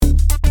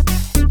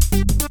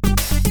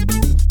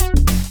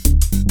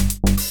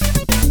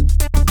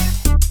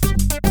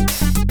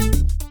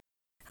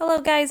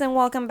guys, and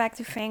welcome back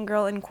to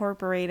Fangirl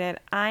Incorporated.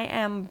 I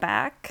am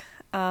back.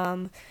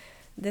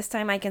 This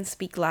time I can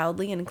speak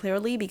loudly and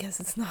clearly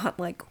because it's not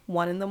like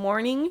 1 in the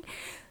morning.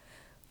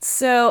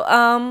 So,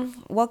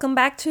 welcome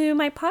back to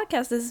my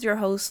podcast. This is your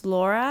host,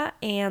 Laura,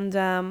 and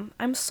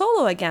I'm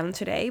solo again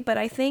today, but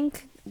I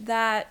think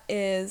that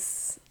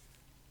is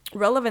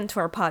relevant to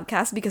our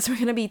podcast because we're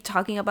going to be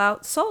talking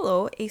about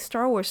Solo, a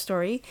Star Wars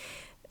story,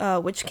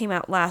 which came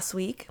out last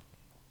week.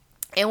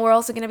 And we're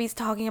also going to be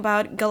talking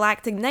about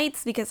Galactic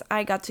Nights because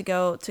I got to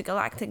go to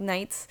Galactic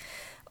Nights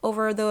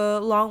over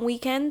the long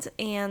weekend.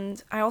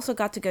 And I also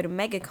got to go to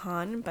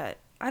MegaCon, but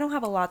I don't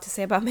have a lot to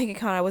say about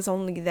MegaCon. I was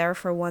only there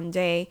for one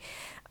day,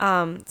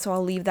 so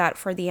I'll leave that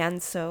for the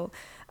end. So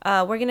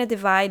we're going to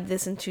divide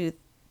this into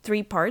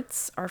 3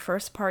 parts. Our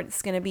first part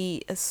is going to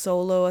be a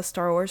Star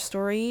Wars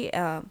story,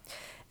 and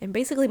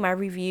basically my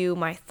review,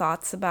 my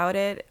thoughts about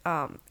it.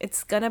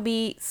 It's going to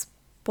be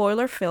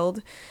spoiler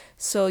filled,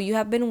 so you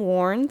have been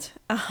warned.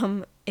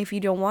 If you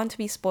don't want to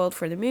be spoiled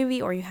for the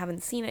movie or you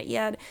haven't seen it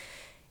yet,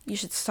 you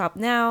should stop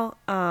now.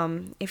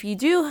 If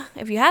you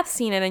have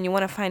seen it and you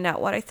want to find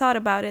out what I thought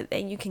about it,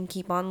 then you can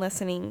keep on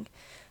listening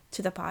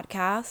to the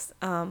podcast.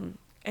 And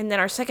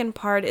then our second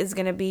part is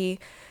going to be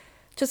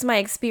just my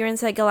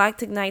experience at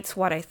Galactic Nights,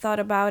 what I thought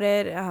about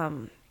it,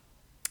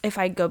 if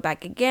I'd go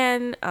back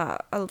again,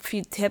 a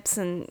few tips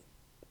and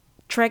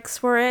tricks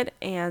for it,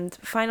 and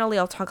finally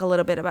I'll talk a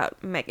little bit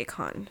about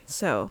MegaCon.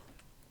 So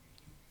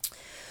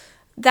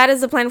that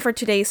is the plan for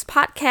today's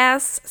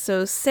podcast.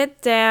 So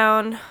sit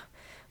down,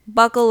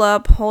 buckle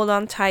up, hold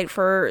on tight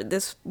for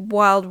this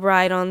wild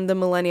ride on the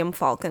Millennium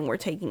Falcon we're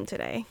taking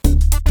today.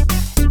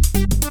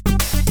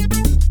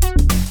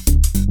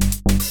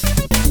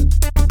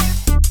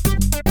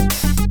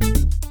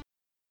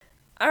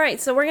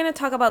 Alright, so we're going to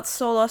talk about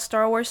Solo,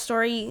 Star Wars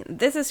story.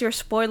 This is your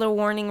spoiler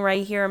warning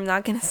right here. I'm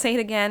not going to say it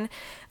again.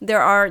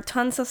 There are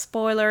tons of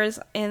spoilers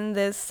in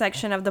this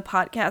section of the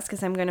podcast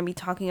because I'm going to be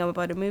talking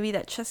about a movie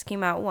that just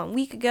came out 1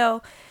 week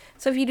ago.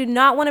 So if you do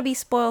not want to be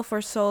spoiled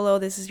for Solo,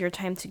 this is your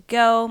time to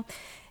go.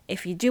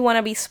 If you do want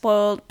to be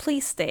spoiled,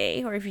 please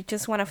stay. Or if you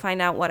just want to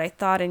find out what I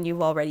thought and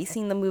you've already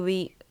seen the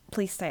movie,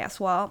 please stay as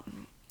well.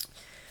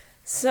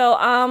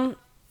 So,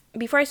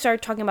 before I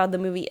start talking about the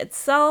movie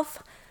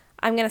itself,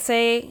 I'm going to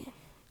say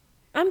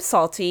I'm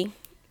salty.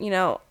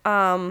 There's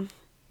going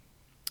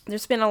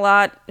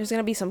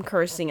to be some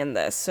cursing in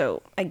this,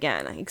 so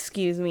again,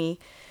 excuse me.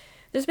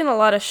 There's been a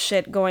lot of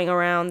shit going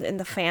around in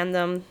the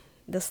fandom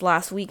this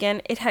last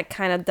weekend. It had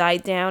kind of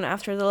died down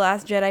after The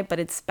Last Jedi, but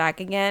it's back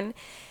again.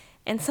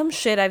 And some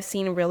shit I've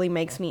seen really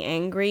makes me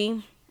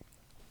angry.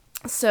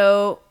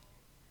 So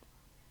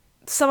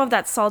some of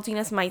that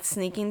saltiness might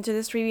sneak into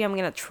this review. I'm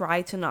going to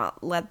try to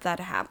not let that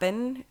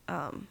happen.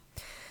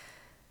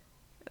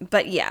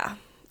 But yeah.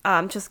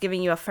 I'm just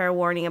giving you a fair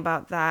warning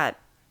about that.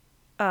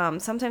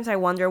 Sometimes I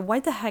wonder, why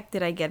the heck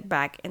did I get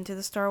back into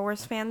the Star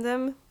Wars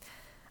fandom?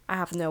 I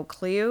have no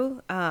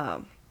clue.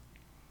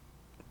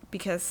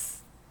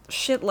 Because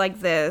shit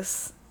like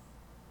this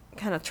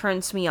kind of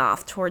turns me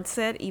off towards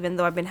it, even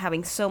though I've been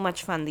having so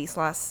much fun these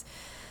last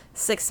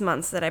 6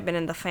 months that I've been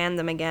in the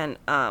fandom again.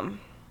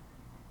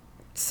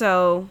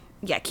 So,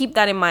 yeah, keep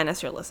that in mind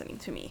as you're listening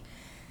to me.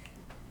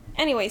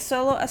 Anyway,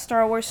 Solo, a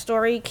Star Wars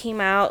story came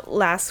out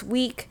last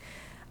week.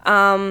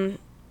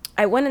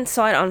 I went and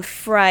saw it on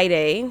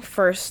Friday,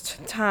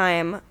 first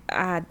time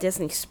at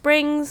Disney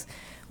Springs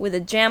with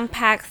a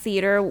jam-packed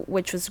theater,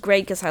 which was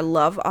great because I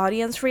love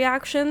audience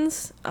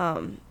reactions,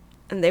 and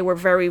they were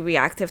very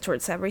reactive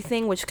towards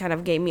everything, which kind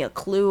of gave me a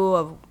clue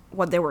of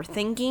what they were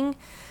thinking.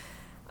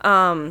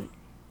 And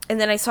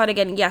then I saw it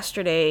again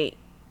yesterday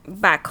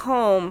back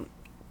home,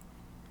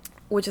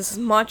 which is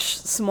much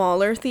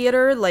smaller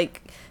theater.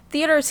 Like,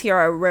 theaters here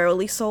are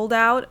rarely sold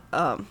out.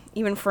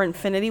 Even for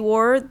Infinity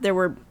War, there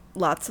were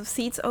lots of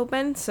seats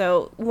open.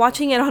 So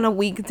watching it on a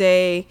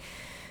weekday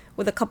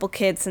with a couple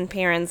kids and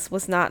parents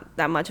was not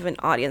that much of an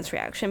audience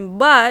reaction.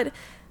 But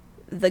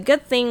the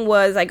good thing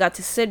was I got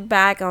to sit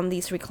back on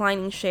these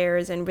reclining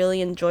chairs and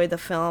really enjoy the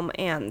film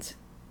and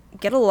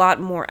get a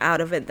lot more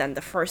out of it than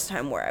the first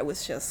time where I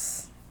was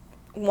just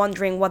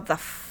wondering what the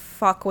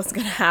fuck was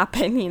gonna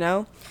happen,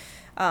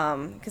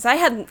 because I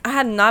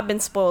had not been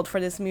spoiled for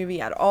this movie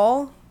at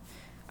all.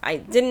 I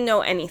didn't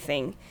know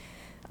anything,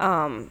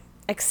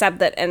 except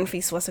that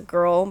Enfys was a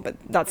girl, but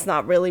that's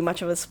not really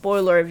much of a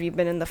spoiler if you've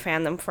been in the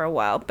fandom for a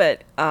while.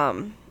 But,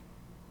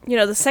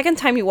 the second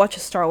time you watch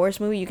a Star Wars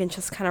movie, you can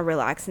just kind of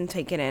relax and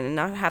take it in and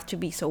not have to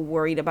be so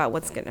worried about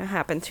what's going to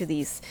happen to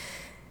these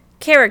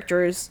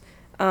characters,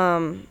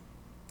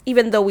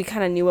 even though we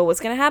kind of knew what was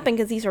going to happen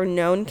because these are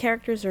known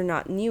characters, they're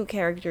not new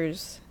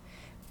characters.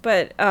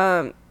 But,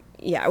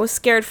 yeah, I was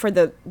scared for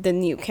the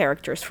new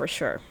characters for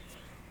sure.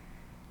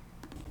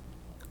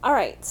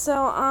 Alright,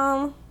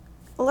 so,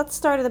 let's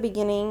start at the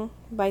beginning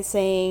by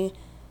saying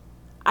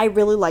I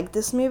really like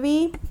this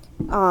movie.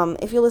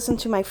 If you listen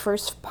to my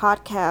first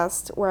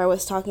podcast where I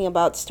was talking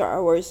about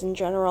Star Wars in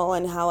general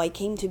and how I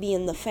came to be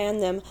in the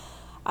fandom,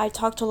 I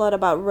talked a lot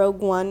about Rogue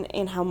One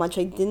and how much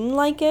I didn't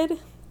like it.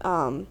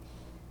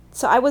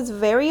 So I was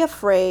very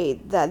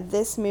afraid that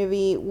this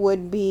movie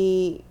would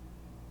be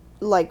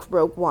like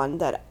Rogue One,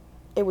 that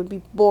it would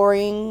be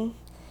boring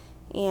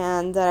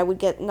and that I would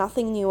get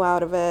nothing new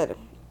out of it.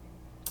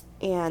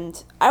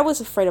 And I was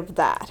afraid of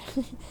that.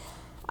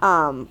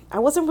 I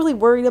wasn't really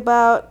worried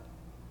about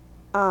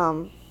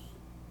um,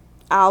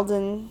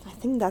 Alden. I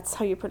think that's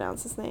how you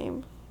pronounce his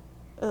name.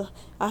 Ugh,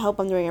 I hope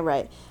I'm doing it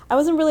right. I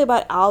wasn't really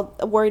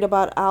worried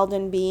about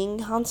Alden being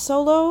Han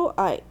Solo.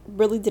 I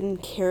really didn't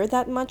care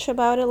that much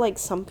about it, like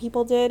some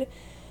people did.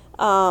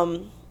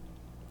 Um,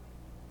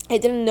 I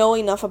didn't know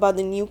enough about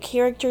the new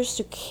characters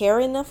to care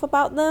enough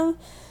about them.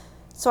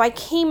 So I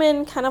came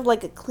in kind of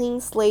like a clean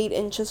slate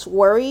and just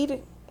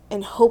worried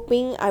and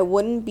hoping I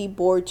wouldn't be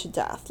bored to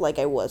death like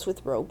I was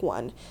with Rogue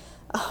One.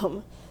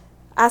 Um,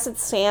 as it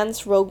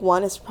stands, Rogue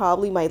One is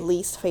probably my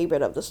least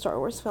favorite of the Star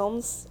Wars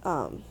films.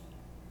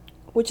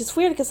 Which is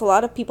weird because a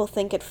lot of people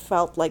think it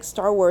felt like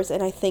Star Wars,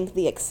 and I think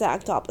the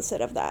exact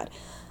opposite of that.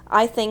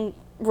 I think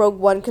Rogue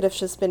One could have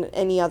just been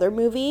any other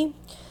movie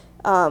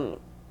um,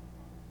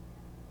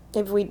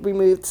 if we'd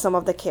removed some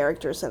of the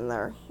characters in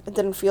there. It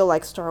didn't feel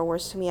like Star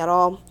Wars to me at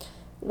all.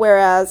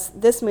 Whereas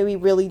this movie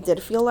really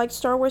did feel like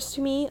Star Wars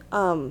to me,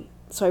 so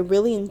I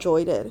really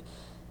enjoyed it.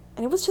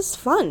 And it was just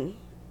fun.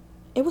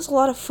 It was a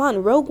lot of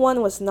fun. Rogue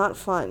One was not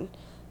fun.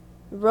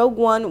 Rogue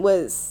One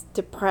was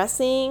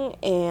depressing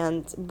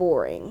and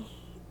boring.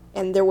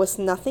 And there was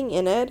nothing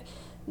in it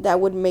that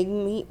would make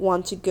me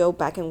want to go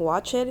back and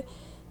watch it.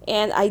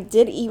 And I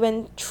did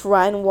even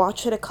try and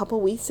watch it a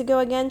couple weeks ago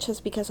again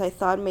just because I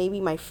thought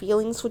maybe my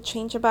feelings would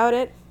change about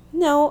it.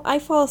 No, I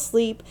fall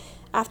asleep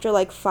after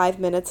like 5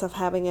 minutes of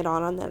having it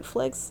on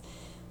Netflix.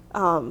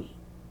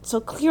 So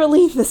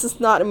clearly this is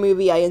not a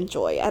movie I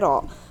enjoy at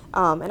all.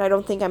 And I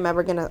don't think I'm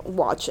ever gonna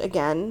watch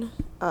again.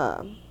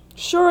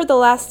 Sure, the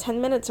last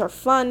 10 minutes are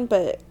fun,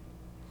 but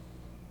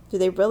do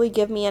they really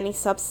give me any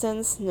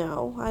substance?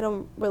 No, I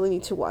don't really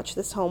need to watch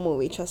this whole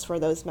movie just for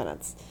those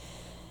minutes.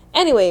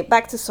 Anyway,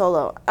 back to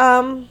Solo.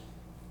 I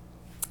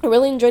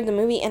really enjoyed the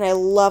movie and I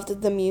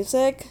loved the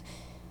music.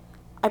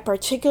 I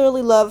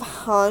particularly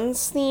love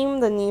Han's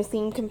theme, the new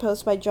theme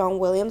composed by John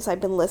Williams.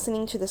 I've been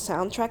listening to the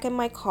soundtrack in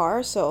my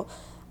car, so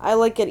I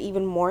like it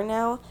even more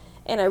now.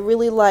 And I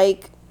really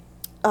like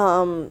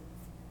Han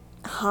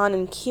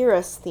and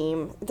Kira's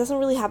theme. It doesn't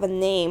really have a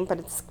name, but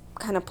it's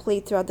kind of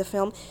played throughout the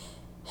film.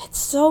 It's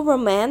so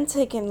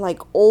romantic and like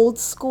old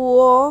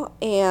school,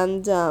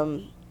 and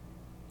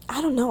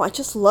I don't know, I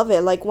just love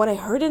it. Like when I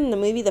heard it in the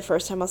movie the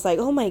first time, I was like,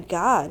 oh my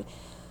god,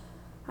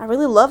 I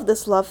really love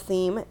this love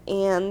theme.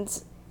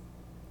 And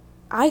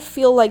I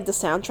feel like the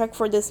soundtrack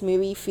for this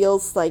movie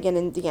feels like an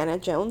Indiana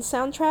Jones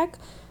soundtrack,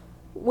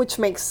 which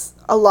makes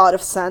a lot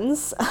of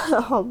sense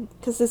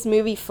because this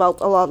movie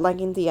felt a lot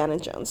like Indiana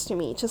Jones to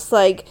me, just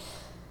like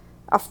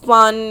a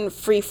fun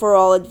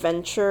free-for-all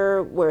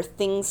adventure where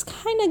things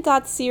kind of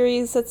got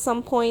serious at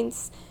some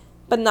points,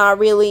 but not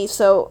really.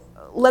 So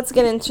let's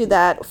get into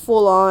that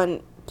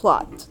full-on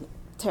plot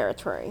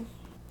territory.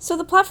 So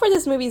the plot for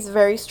this movie is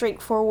very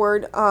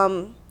straightforward.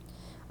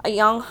 A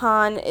young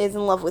Han is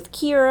in love with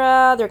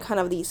Kira. They're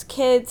kind of these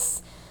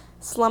kids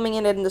slumming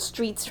it in the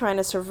streets trying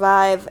to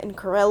survive in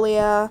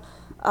Corellia.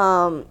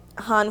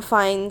 Han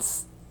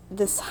finds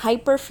this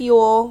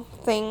hyperfuel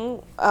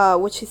thing,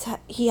 which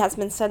he has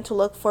been sent to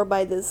look for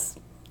by this,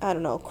 I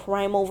don't know,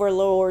 crime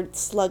overlord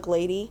slug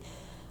lady.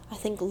 I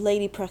think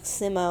Lady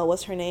Proxima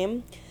was her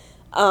name.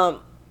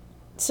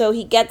 So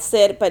he gets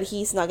it, but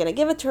he's not going to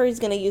give it to her. He's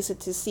going to use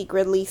it to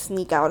secretly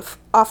sneak out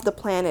off the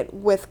planet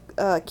with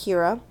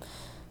Kira.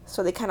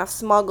 So they kind of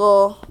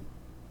smuggle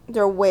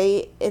their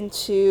way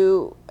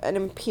into an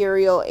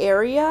Imperial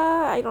area.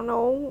 I don't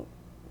know,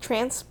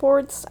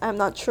 transports, I'm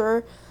not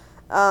sure.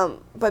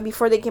 But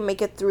before they can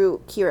make it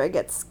through, Kira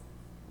gets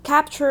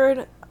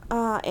captured,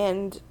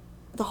 and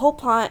the whole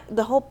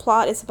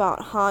plot is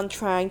about Han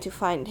trying to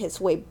find his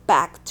way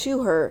back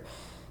to her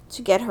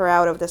to get her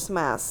out of this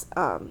mess.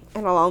 And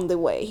along the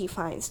way, he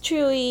finds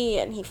Chewie,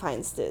 and he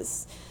finds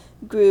this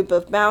group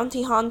of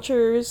bounty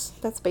hunters.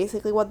 That's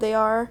basically what they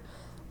are,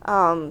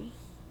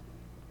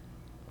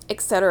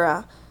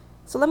 etc.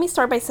 So let me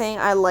start by saying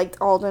I liked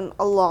Alden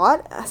a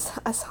lot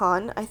as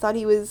Han. I thought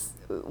he was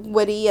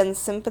witty and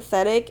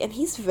sympathetic, and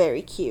he's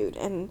very cute,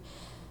 and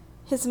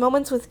his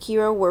moments with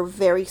Kira were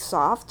very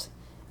soft.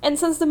 And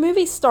since the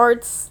movie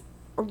starts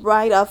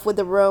right off with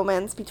the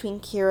romance between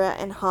Kira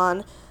and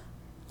Han,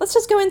 let's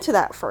just go into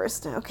that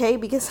first, okay?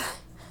 Because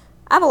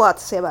I have a lot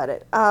to say about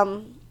it.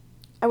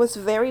 I was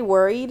very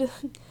worried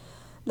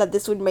that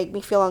this would make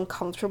me feel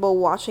uncomfortable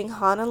watching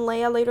Han and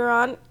Leia later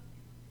on,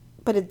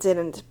 but it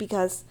didn't,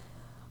 because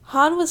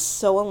Han was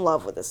so in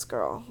love with this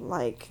girl.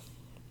 Like,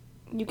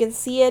 you can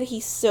see it.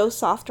 He's so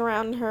soft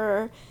around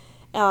her.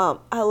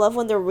 I love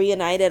when they're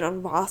reunited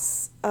on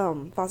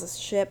Voss's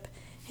ship,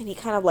 and he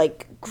kind of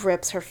like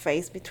grips her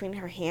face between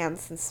her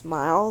hands and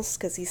smiles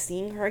because he's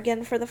seeing her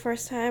again for the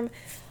first time.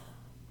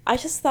 I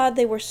just thought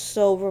they were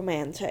so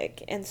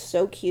romantic and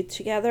so cute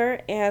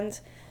together, and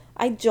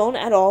I don't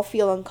at all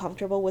feel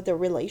uncomfortable with the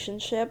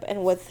relationship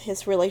and with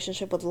his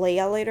relationship with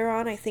Leia later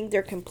on. I think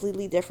they're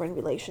completely different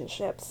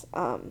relationships.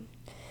 And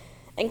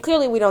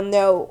clearly, we don't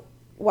know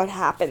what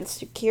happens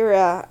to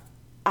Kira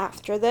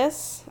after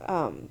this,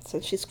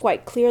 since she's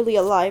quite clearly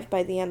alive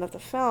by the end of the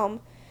film.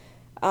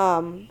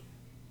 Um,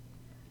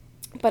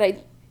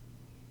 but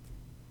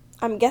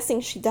I'm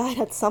guessing she died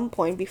at some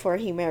point before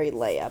he married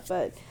Leia.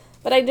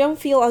 But I don't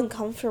feel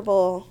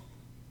uncomfortable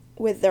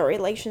with their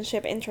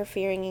relationship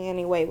interfering in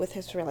any way with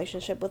his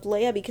relationship with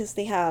Leia because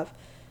they have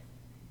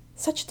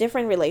such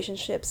different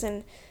relationships.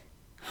 And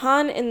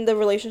Han in the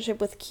relationship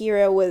with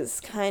Kira was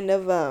kind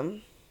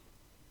of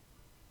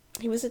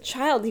he was a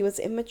child. He was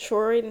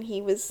immature and he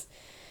was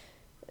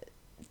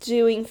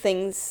doing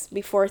things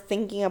before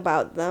thinking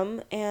about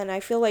them. And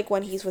I feel like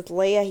when he's with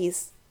Leia,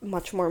 he's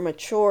much more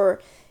mature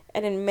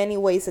and in many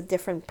ways a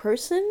different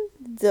person,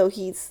 though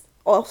he's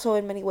also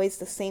in many ways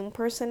the same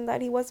person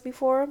that he was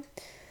before.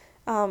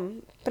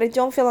 But I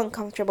don't feel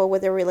uncomfortable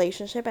with their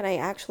relationship, and I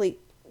actually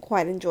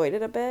quite enjoyed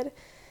it a bit.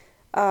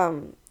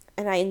 And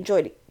I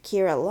enjoyed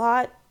Kira a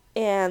lot.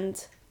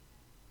 And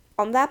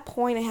on that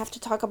point, I have to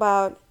talk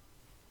about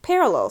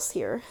parallels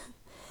here.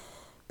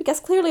 Because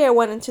clearly I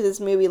went into this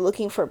movie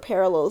looking for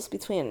parallels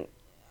between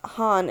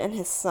Han and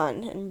his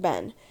son and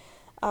Ben.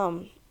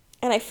 And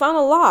I found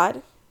a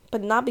lot,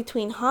 but not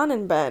between Han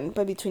and Ben,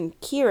 but between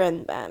Kira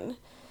and Ben.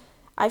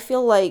 I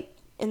feel like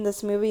in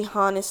this movie,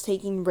 Han is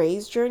taking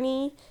Rey's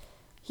journey.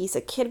 He's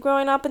a kid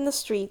growing up in the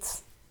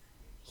streets.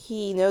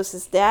 He knows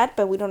his dad,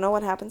 but we don't know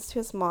what happens to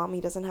his mom. He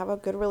doesn't have a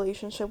good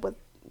relationship with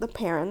the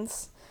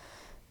parents.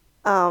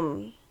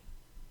 And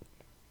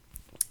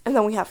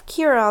then we have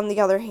Kira, on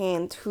the other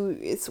hand, who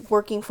is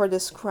working for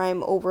this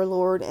crime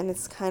overlord and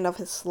is kind of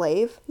his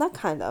slave. Not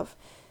kind of.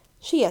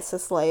 She is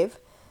his slave.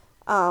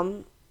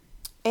 And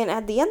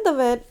at the end of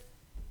it,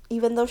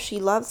 even though she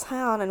loves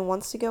Han and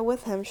wants to go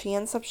with him, she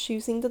ends up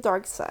choosing the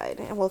dark side.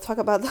 And we'll talk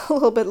about that a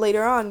little bit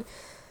later on.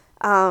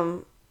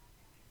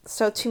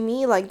 So to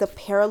me, like, the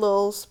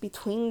parallels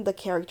between the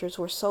characters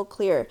were so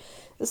clear.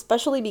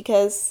 Especially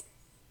because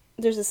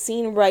there's a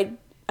scene right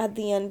at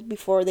the end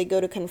before they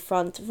go to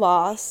confront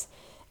Voss.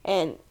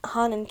 And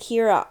Han and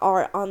Kira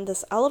are on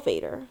this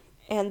elevator.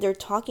 And they're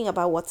talking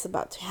about what's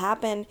about to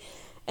happen.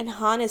 And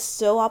Han is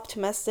so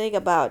optimistic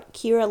about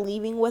Kira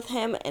leaving with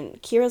him. And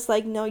Kira's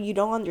like, no, you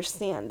don't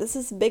understand. This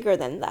is bigger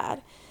than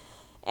that.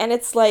 And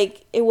it's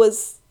like, it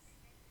was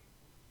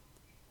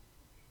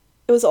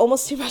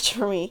almost too much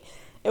for me.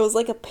 It was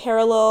like a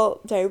parallel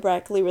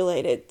directly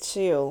related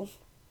to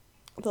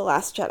The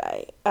Last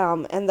Jedi.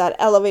 And that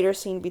elevator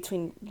scene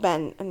between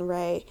Ben and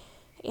Rey.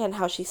 And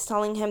how she's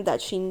telling him that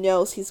she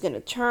knows he's going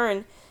to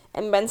turn.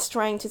 And Ben's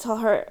trying to tell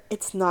her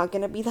it's not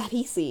going to be that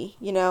easy,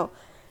 you know.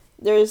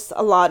 There's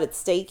a lot at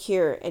stake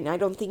here, and I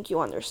don't think you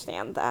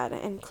understand that.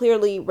 And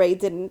clearly, Rey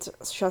didn't,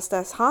 just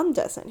as Han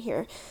doesn't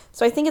here.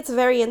 So I think it's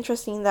very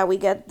interesting that we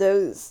get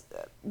those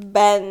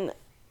Ben,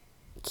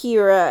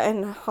 Kira,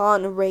 and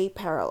Han Rey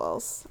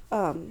parallels,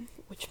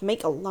 which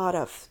make a lot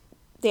of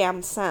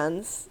damn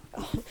sense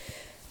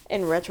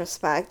in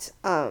retrospect.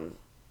 And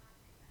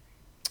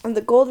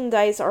the golden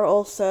dice are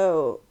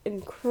also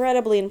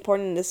incredibly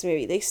important in this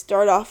movie. They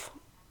start off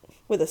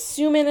with a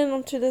zoom in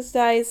onto this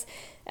dice,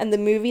 and the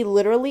movie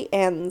literally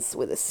ends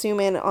with a zoom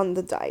in on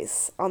the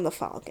dice on the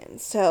Falcon.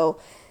 So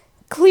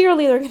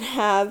clearly they're going to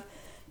have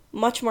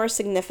much more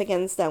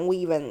significance than we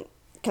even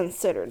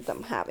considered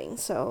them having.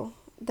 So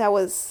that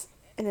was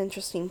an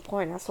interesting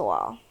point as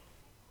well.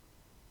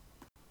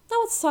 Now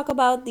let's talk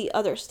about the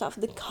other stuff,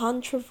 the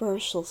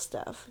controversial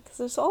stuff, because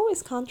there's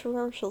always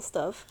controversial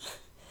stuff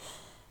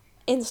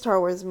in Star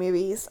Wars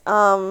movies.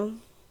 The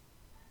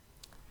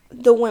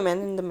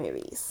women in the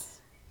movies.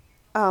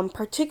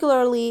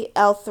 Particularly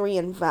L3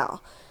 and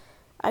Val.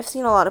 I've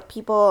seen a lot of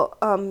people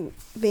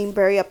being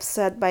very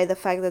upset by the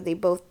fact that they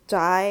both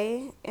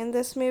die in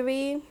this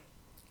movie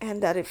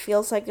and that it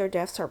feels like their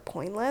deaths are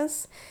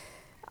pointless.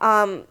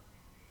 And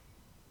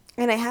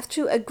I have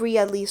to agree,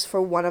 at least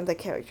for one of the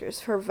characters,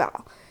 for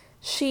Val.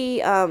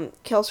 She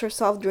kills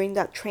herself during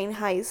that train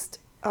heist,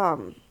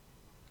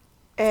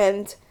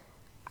 and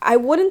I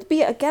wouldn't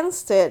be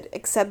against it,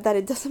 except that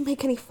it doesn't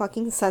make any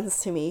fucking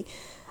sense to me.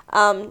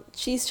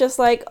 She's just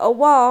like, oh,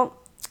 well,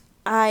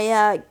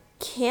 I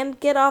can't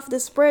get off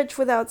this bridge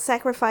without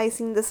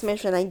sacrificing this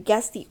mission. I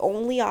guess the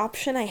only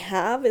option I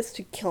have is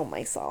to kill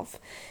myself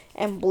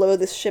and blow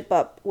this ship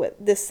up with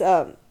this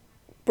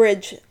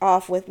bridge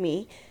off with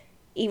me,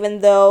 even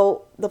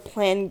though the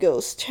plan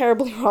goes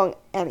terribly wrong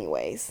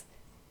anyways.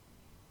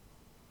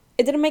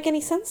 It didn't make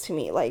any sense to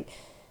me. Like,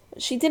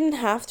 she didn't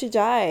have to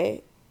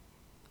die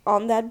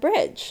on that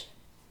bridge.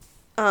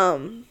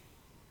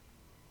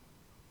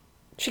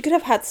 She could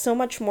have had so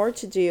much more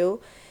to do,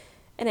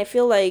 and I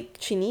feel like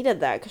she needed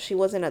that because she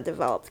wasn't a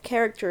developed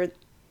character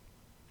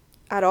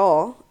at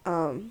all.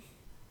 And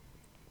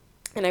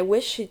I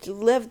wish she'd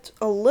lived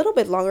a little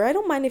bit longer. I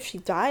don't mind if she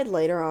died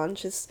later on,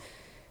 just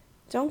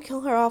don't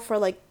kill her off for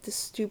like the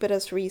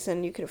stupidest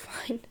reason you could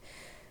find.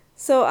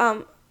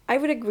 So I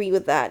would agree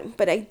with that,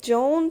 but I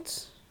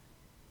don't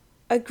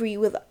agree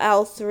with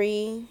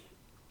L3.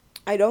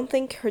 I don't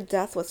think her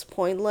death was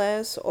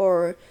pointless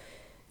or,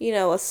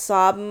 a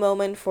sob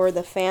moment for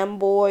the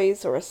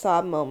fanboys or a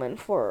sob moment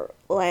for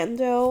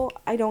Lando.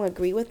 I don't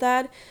agree with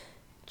that.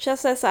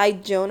 Just as I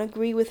don't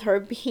agree with her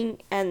being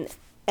an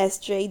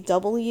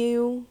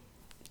SJW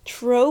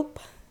trope.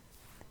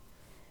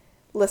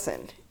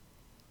 Listen,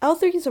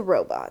 L3 is a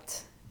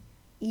robot.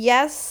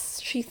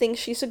 Yes, she thinks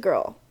she's a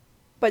girl,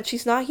 but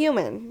she's not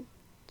human.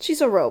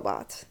 She's a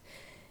robot.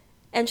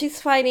 And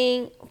she's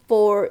fighting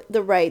for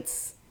the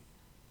rights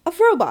of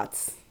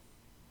robots.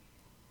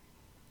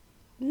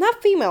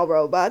 Not female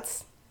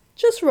robots,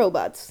 just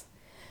robots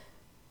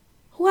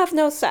who have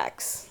no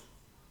sex.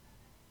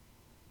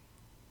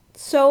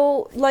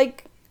 So,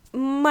 like,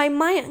 my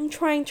mind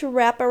trying to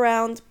wrap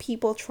around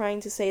people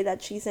trying to say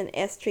that she's an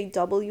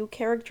SJW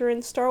character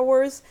in Star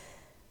Wars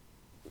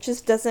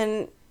just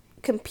doesn't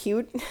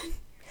compute.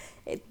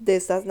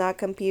 This does not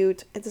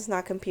compute. It does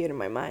not compute in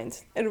my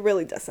mind. It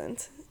really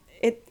doesn't.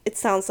 It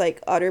sounds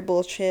like utter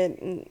bullshit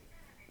and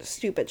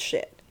stupid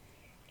shit.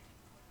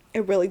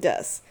 It really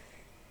does.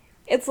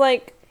 It's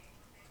like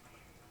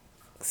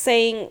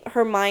saying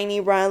Hermione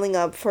riling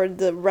up for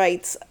the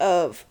rights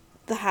of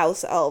the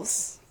house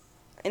elves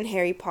in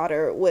Harry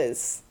Potter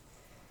was,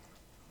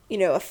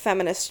 a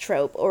feminist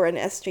trope or an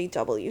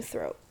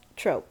SJW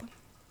trope.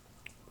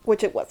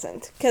 Which it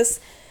wasn't. Because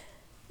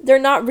they're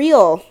not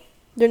real.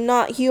 They're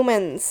not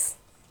humans.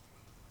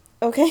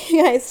 Okay,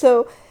 guys?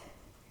 So,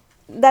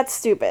 that's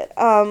stupid.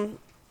 And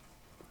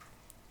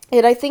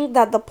I think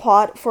that the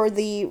plot for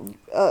the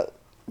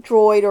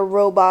droid or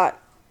robot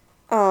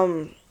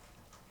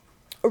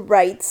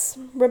rights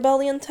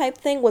rebellion type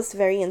thing was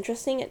very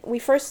interesting. We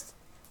first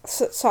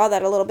saw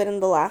that a little bit in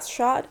the last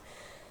shot,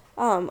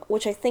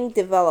 which I think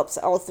develops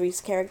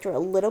L3's character a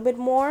little bit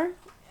more,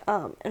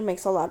 and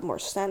makes a lot more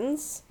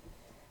sense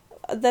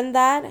than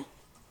that.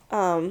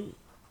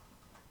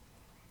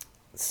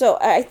 So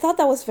I thought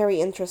that was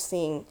very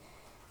interesting,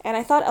 and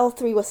I thought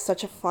L3 was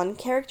such a fun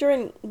character,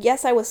 and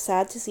yes, I was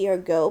sad to see her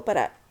go,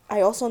 but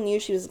I also knew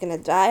she was gonna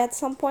die at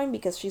some point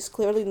because she's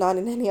clearly not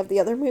in any of the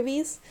other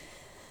movies.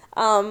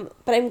 But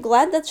I'm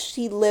glad that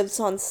she lives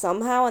on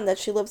somehow and that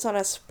she lives on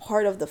as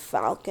part of the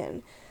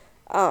Falcon.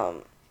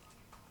 That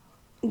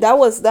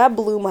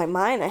blew my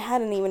mind. I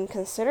hadn't even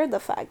considered the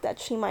fact that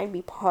she might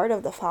be part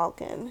of the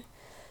Falcon.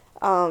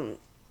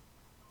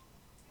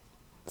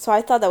 So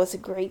I thought that was a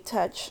great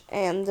touch,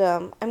 and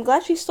I'm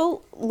glad she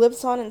still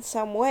lives on in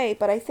some way,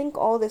 but I think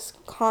all this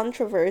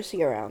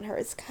controversy around her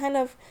is kind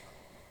of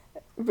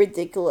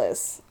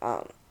ridiculous,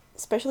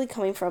 especially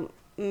coming from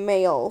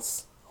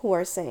males who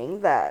are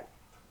saying that,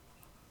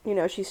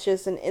 she's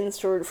just an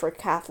insert for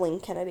Kathleen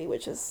Kennedy,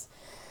 which is...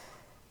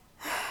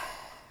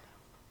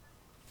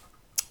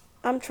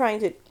 I'm trying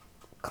to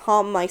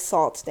calm my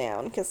salts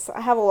down, because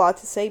I have a lot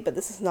to say, but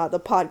this is not the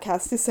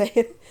podcast to say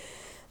it.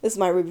 This is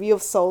my review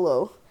of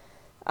Solo.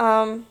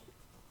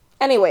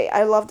 Anyway,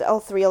 I loved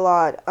L3 a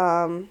lot.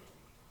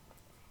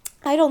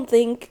 I don't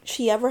think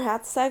she ever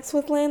had sex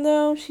with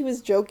Lando. She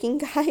was joking,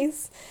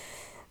 guys.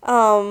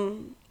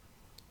 When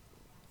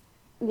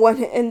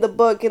in the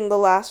book, in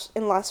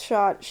last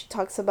shot, she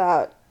talks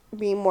about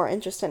being more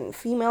interested in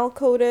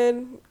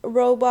female-coded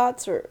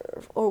robots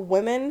or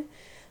women.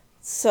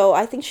 So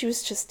I think she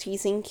was just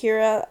teasing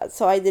Qi'ra,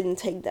 so I didn't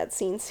take that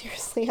scene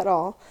seriously at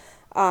all.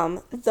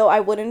 Though I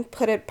wouldn't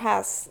put it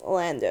past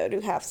Lando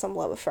to have some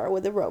love affair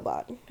with a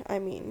robot. I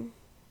mean,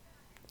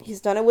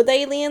 he's done it with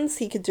aliens,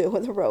 he could do it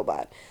with a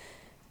robot.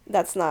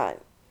 That's not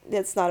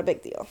a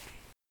big deal.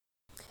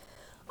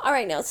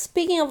 Alright, now,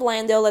 speaking of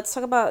Lando, let's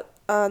talk about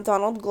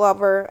Donald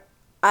Glover.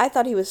 I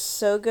thought he was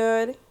so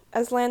good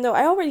as Lando.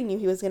 I already knew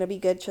he was going to be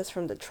good just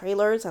from the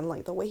trailers and,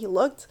 the way he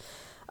looked.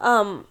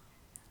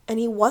 And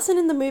he wasn't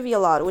in the movie a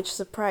lot, which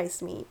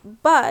surprised me.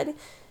 But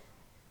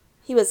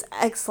he was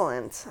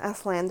excellent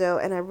as Lando,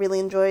 and I really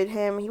enjoyed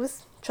him. He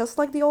was just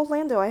like the old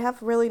Lando. I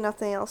have really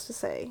nothing else to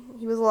say.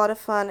 He was a lot of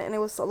fun, and it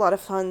was a lot of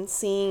fun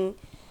seeing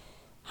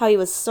how he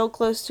was so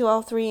close to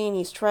L3, and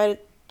he's tried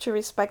to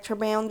respect her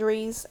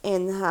boundaries,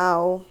 and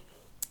how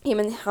him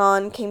and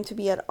Han came to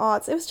be at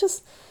odds. There was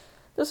just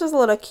a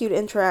lot of cute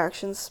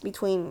interactions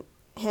between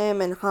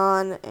him and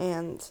Han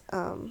and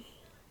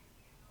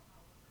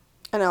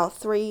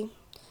L3.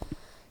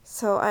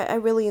 So I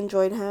really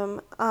enjoyed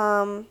him.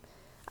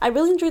 I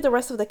really enjoyed the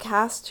rest of the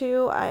cast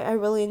too. I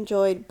really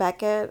enjoyed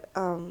Beckett.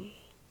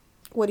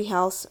 Woody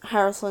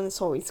Harrelson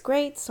is always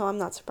great, so I'm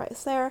not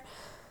surprised there.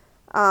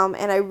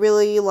 And I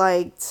really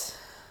liked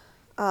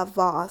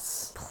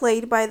Voss,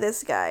 played by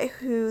this guy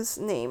whose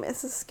name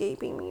is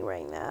escaping me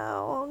right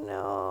now.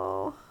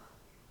 Oh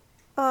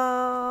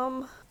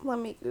no. Let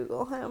me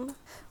Google him.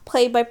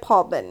 Played by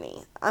Paul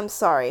Bettany. I'm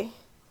sorry.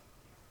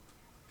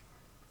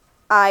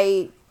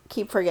 I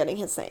keep forgetting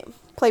his name.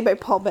 Played by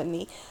Paul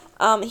Bettany.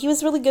 He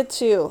was really good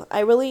too. I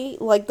really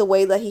liked the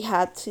way that he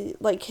had to,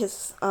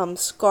 his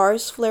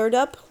scars flared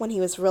up when he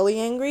was really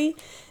angry,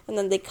 and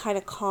then they kind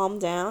of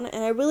calmed down,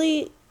 and I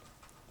really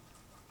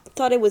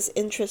thought it was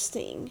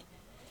interesting,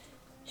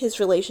 his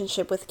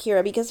relationship with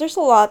Qi'ra, because there's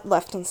a lot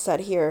left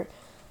unsaid here.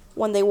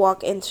 when they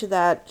walk into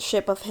that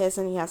ship of his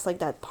and he has like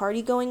that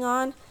party going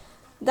on,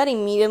 that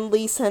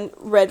immediately sent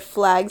red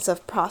flags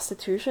of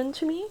prostitution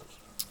to me.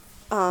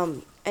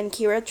 And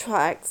Kira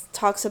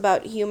talks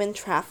about human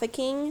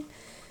trafficking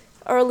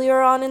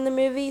earlier on in the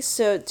movie.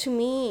 So to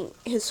me,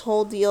 his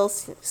whole deal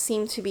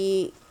seemed to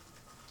be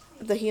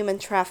the human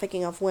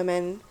trafficking of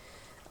women,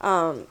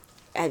 and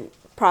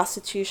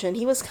prostitution.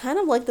 He was kind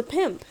of like the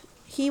pimp.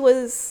 He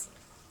was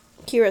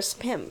Kira's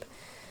pimp.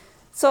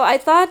 So I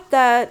thought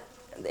that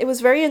it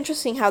was very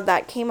interesting how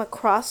that came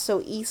across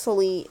so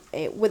easily,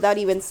 without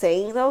even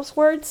saying those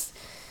words.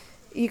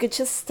 You could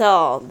just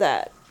tell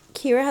that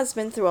Kira has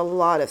been through a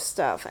lot of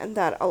stuff, and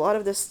that a lot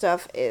of this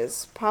stuff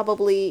is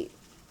probably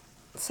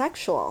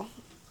sexual,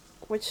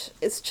 which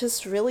is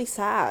just really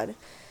sad.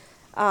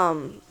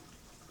 Um,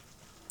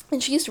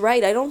 and she's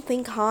right. I don't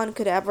think Han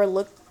could ever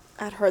look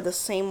at her the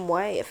same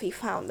way if he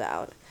found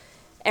out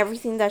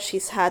everything that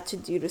she's had to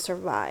do to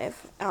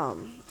survive.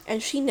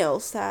 And she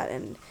knows that,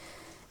 and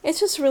it's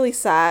just really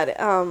sad.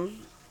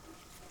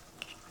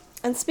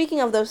 And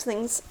speaking of those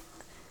things,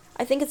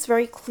 I think it's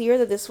very clear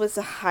that this was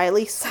a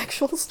highly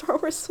sexual Star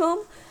Wars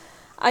film.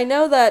 I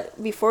know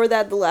that before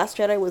that, The Last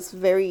Jedi was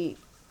very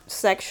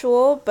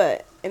sexual,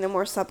 but in a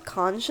more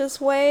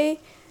subconscious way.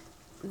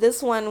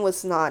 This one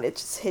was not. It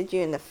just hit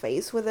you in the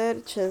face with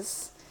it.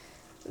 Just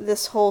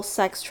this whole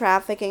sex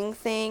trafficking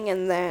thing,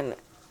 and then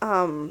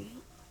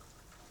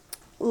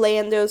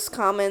Lando's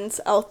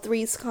comments,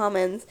 L3's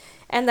comments,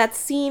 and that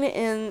scene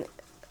in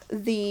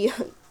the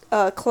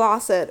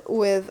closet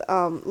with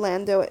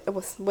Lando,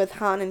 with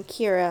Han and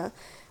Kira,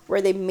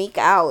 where they make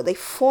out. They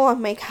full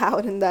on make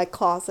out in that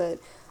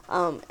closet,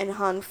 and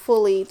Han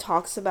fully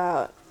talks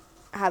about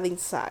having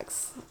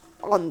sex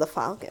on the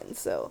Falcon.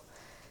 So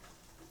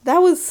that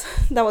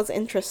was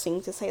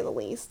interesting, to say the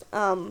least.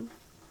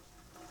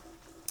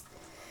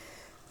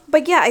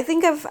 But yeah, I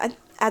think I've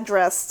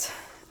addressed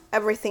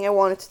everything I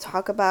wanted to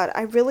talk about.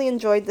 I really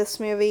enjoyed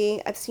this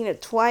movie. I've seen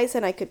it twice,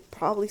 and I could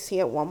probably see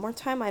it one more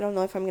time. I don't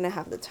know if I'm gonna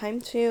have the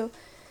time to.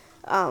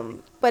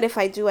 But if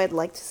I do, I'd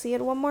like to see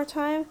it one more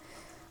time.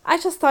 I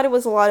just thought it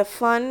was a lot of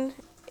fun.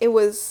 It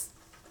was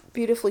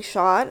beautifully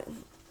shot.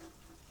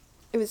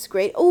 It was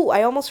great. Oh,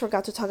 I almost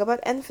forgot to talk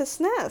about Enfys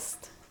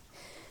Nest,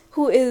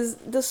 who is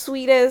the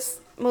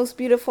sweetest, most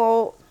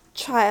beautiful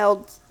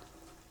child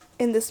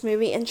in this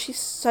movie, and she's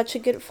such a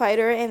good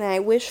fighter, and I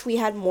wish we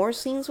had more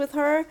scenes with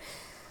her.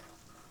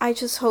 I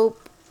just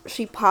hope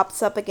she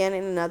pops up again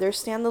in another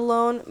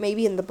standalone,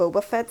 maybe in the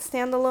Boba Fett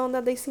standalone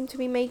that they seem to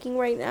be making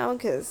right now,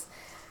 because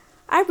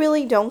I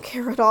really don't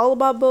care at all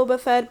about Boba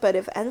Fett, but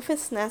if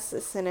Enfys Nest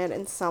is in it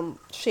in some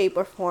shape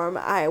or form,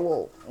 I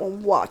will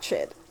watch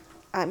it,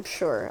 I'm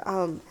sure.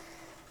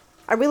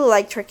 I really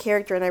liked her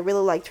character, and I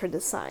really liked her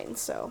design,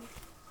 so.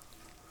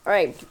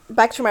 Alright,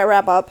 back to my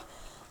wrap up.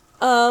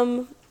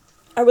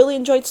 I really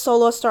enjoyed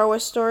Solo: A Star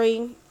Wars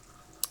Story.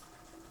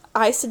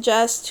 I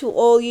suggest to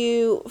all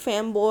you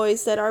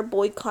fanboys that are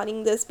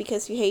boycotting this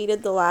because you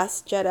hated The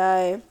Last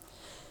Jedi,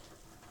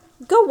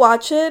 go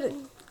watch it.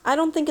 I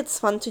don't think it's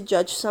fun to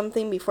judge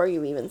something before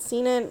you've even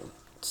seen it.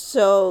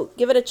 So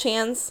give it a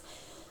chance.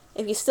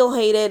 If you still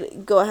hate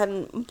it, go ahead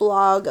and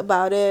blog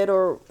about it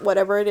or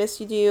whatever it is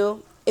you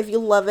do. If you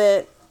love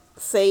it,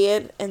 say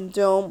it, and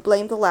don't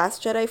blame The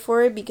Last Jedi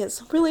for it,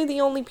 because really the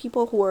only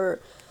people who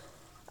are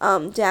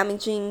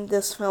damaging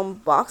this film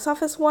box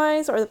office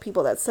wise are the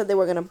people that said they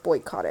were gonna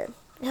boycott it.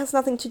 It has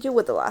nothing to do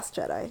with The Last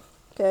Jedi,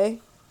 okay?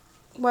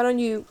 Why don't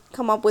you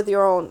come up with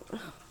your own?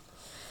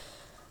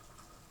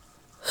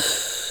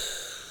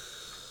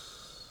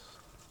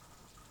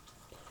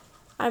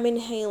 I'm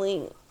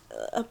inhaling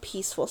a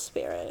peaceful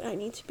spirit. I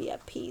need to be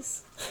at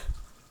peace.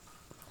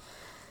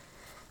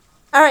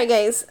 Alright,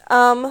 guys.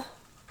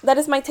 That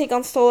is my take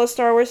on Solo: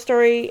 Star Wars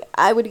Story.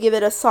 I would give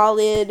it a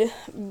solid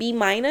B-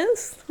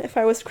 if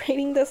I was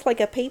grading this like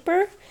a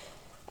paper.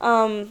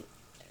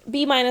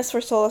 B-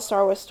 for Solo: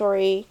 Star Wars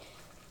Story.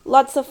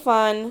 Lots of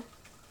fun.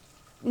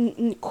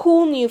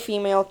 Cool new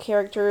female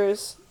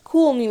characters.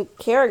 Cool new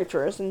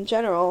characters in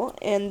general.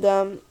 And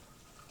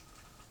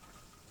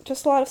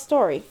just a lot of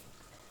story.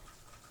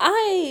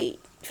 I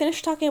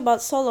finished talking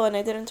about Solo and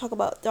I didn't talk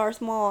about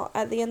Darth Maul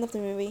at the end of the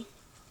movie.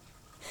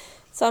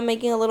 So I'm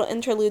making a little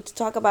interlude to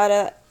talk about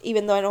it,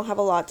 even though I don't have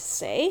a lot to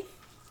say.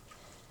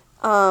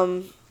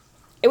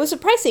 It was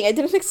surprising. I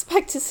didn't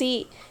expect to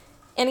see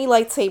any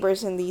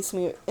lightsabers in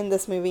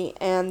this movie,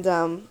 and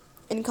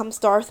in comes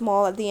Darth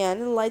Maul at the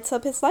end and lights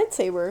up his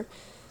lightsaber.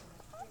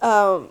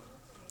 I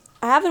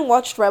haven't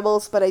watched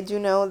Rebels, but I do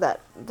know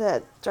that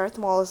Darth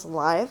Maul is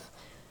alive.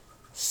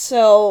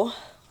 So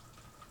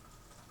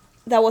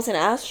that wasn't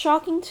as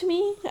shocking to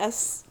me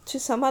as to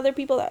some other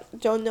people that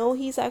don't know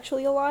he's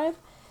actually alive.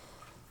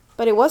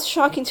 But it was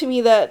shocking to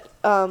me that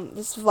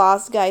this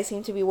Voss guy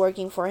seemed to be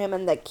working for him,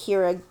 and that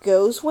Kira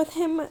goes with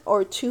him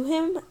or to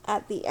him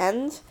at the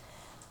end.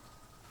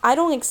 I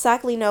don't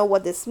exactly know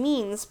what this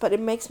means, but it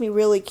makes me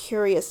really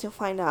curious to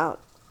find out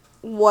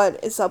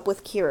what is up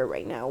with Kira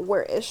right now.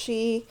 Where is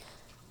she?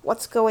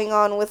 What's going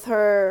on with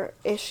her?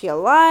 Is she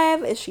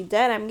alive? Is she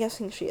dead? I'm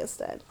guessing she is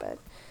dead, but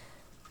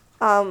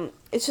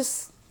It's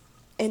just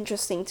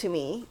interesting to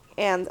me.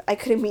 And I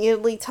could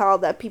immediately tell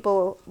that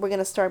people were going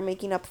to start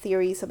making up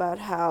theories about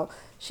how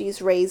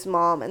she's Rey's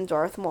mom and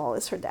Darth Maul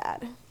is her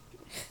dad.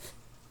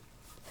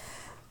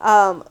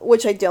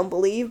 Which I don't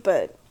believe,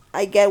 but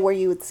I get where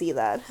you would see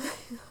that.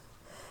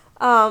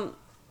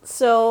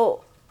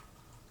 So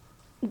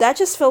that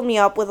just filled me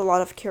up with a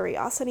lot of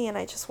curiosity, and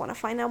I just want to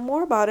find out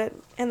more about it.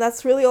 And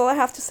that's really all I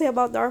have to say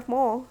about Darth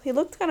Maul. He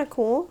looked kind of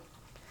cool.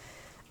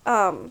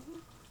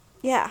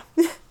 Yeah.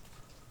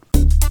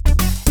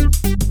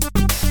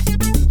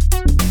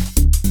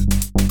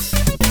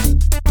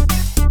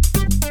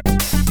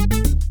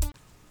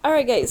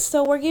 Alright, guys,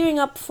 so we're gearing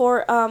up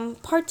for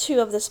part 2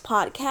 of this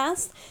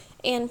podcast.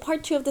 And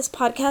part 2 of this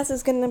podcast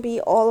is going to be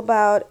all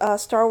about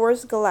Star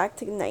Wars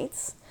Galactic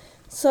Nights.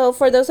 So,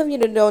 for those of you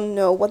that don't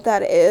know what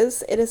that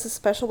is, it is a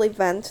special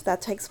event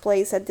that takes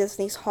place at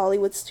Disney's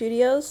Hollywood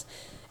Studios.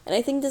 And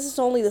I think this is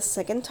only the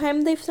second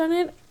time they've done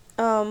it.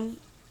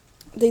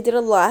 They did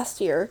it last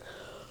year,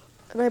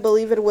 and I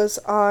believe it was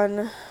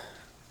on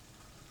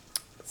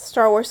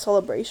Star Wars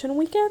Celebration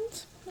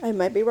weekend. I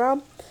might be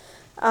wrong.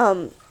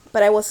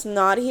 But I was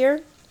not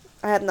here.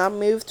 I had not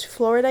moved to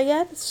Florida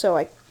yet, so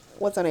I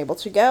wasn't able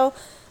to go.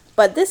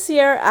 But this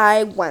year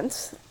I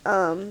went,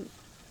 and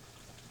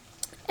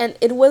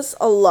it was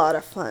a lot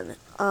of fun.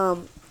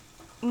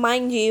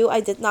 Mind you,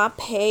 I did not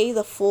pay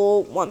the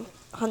full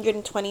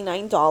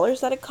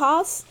 $129 that it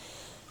costs,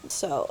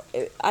 so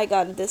I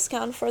got a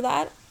discount for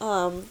that.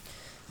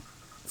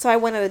 So I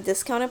went at a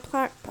discounted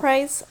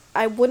price.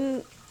 I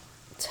wouldn't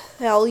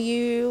tell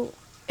you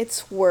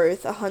it's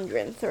worth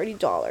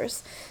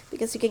 $130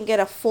 because you can get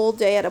a full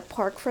day at a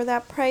park for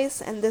that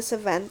price, and this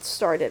event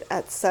started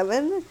at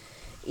 7,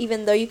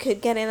 even though you could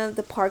get in at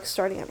the park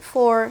starting at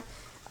 4.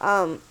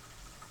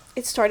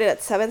 It started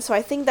at 7, so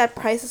I think that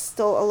price is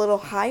still a little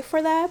high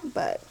for that,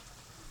 but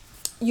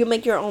you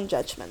make your own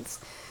judgments.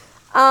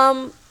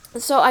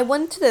 So I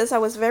went to this. I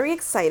was very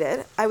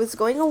excited. I was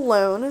going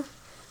alone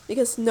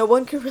because no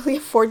one could really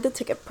afford the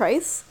ticket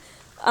price.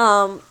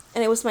 And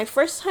it was my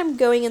first time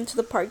going into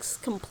the parks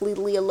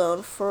completely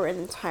alone for an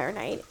entire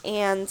night.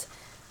 And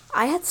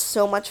I had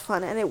so much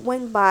fun, and it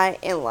went by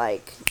in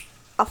like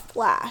a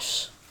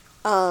flash.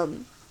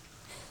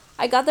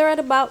 I got there at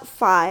about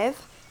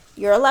 5.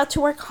 You're allowed to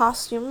wear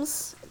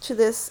costumes to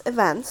this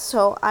event,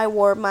 so I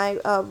wore my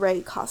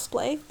Rey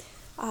cosplay.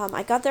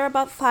 I got there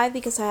about 5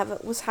 because I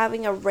was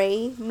having a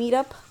Rey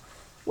meetup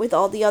with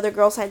all the other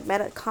girls I'd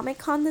met at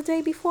Comic-Con the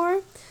day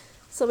before.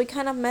 So we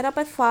kind of met up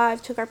at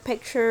 5, took our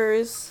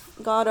pictures,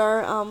 got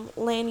our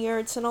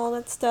lanyards and all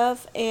that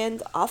stuff,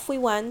 and off we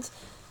went.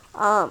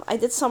 I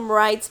did some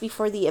rides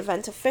before the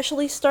event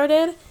officially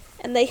started,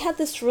 and they had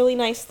this really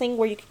nice thing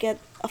where you could get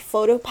a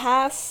photo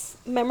pass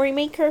memory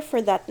maker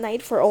for that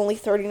night for only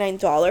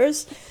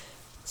 $39.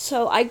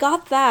 So I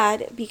got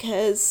that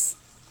because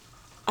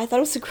I thought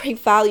it was a great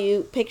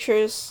value.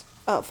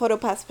 Photo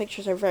pass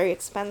pictures are very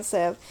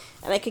expensive,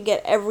 and I could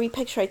get every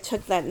picture I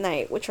took that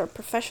night, which are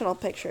professional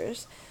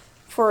pictures,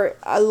 for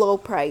a low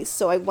price.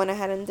 So I went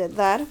ahead and did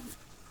that.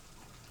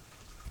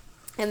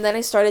 And then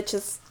I started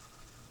just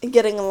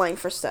getting in line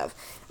for stuff.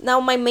 Now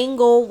my main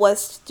goal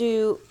was to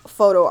do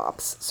photo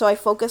ops, so I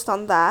focused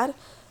on that.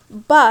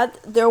 But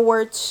there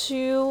were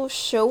 2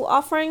 show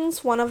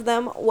offerings. One of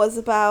them was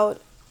about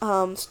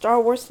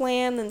Star Wars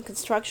Land and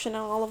construction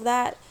and all of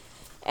that,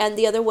 and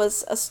the other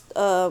was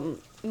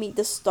Meet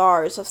the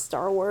Stars of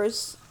Star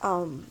Wars.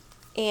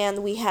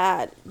 And we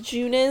had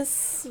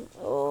Joonas.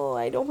 Oh,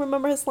 I don't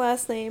remember his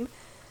last name.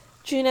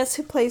 Joonas,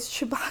 who plays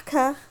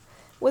Chewbacca,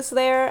 was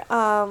there.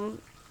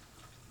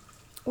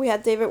 We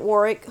had David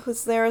Warwick,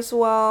 who's there as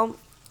well.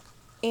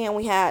 And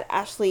we had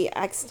Ashley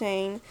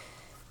Eckstein,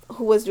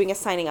 who was doing a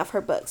signing of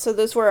her book. So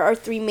those were our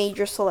 3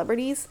 major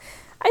celebrities.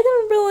 I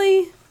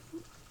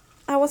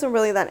wasn't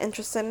really that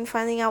interested in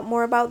finding out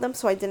more about them,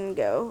 so I didn't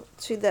go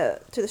to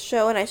the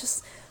show, and I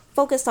just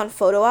focused on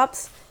photo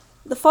ops.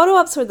 The photo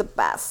ops were the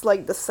best,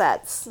 like the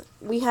sets.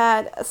 We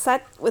had a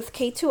set with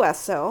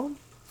K2SO.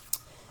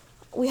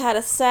 We had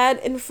a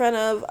set in front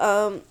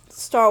of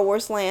Star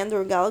Wars Land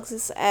or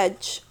Galaxy's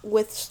Edge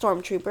with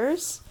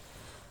Stormtroopers.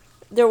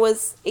 There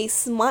was a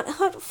Smut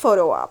Hut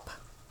photo op,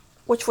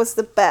 which was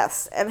the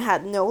best and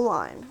had no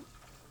line.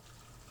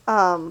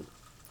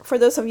 For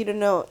those of you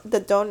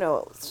that don't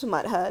know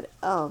Smut Hut,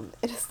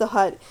 it is the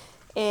hut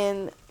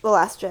in The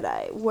Last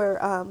Jedi where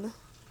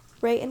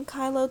Rey and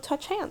Kylo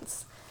touch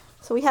hands.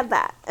 So we had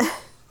that.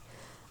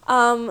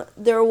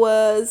 There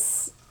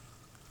was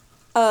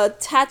a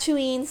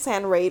Tatooine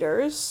Sand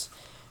Raiders.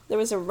 There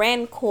was a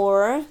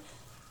Rancor.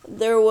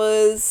 There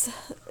was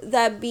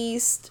that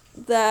beast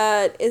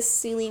that is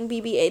stealing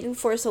BB-8 in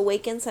Force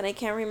Awakens, and I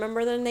can't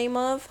remember the name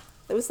of.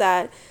 There was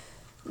that.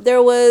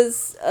 There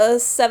was a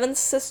Seventh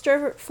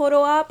Sister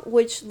photo op,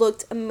 which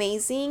looked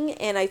amazing,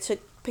 and I took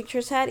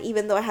pictures at,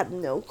 even though I had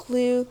no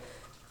clue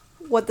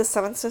what the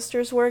Seven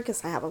Sisters were,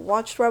 because I haven't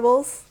watched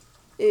Rebels.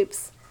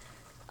 Oops.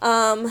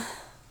 Am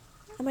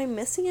I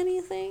missing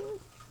anything?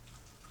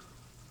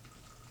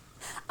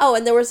 Oh,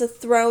 and there was a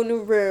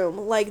throne room,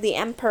 like the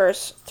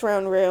Emperor's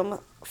throne room,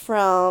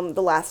 from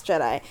The Last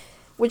Jedi,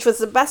 which was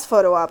the best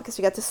photo op because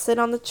you got to sit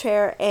on the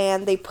chair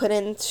and they put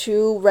in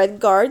two red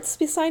guards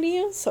beside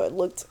you, so it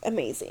looked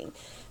amazing.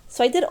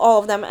 So I did all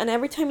of them, and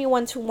every time you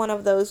went to one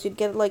of those, you'd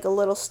get like a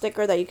little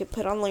sticker that you could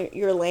put on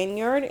your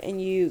lanyard,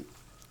 and you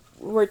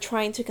were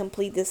trying to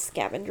complete this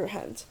scavenger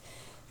hunt,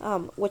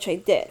 which I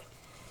did.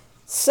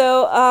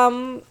 So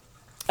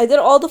I did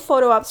all the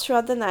photo ops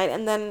throughout the night,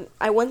 and then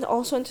I went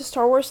also into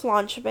Star Wars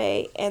Launch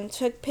Bay and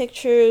took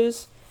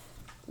pictures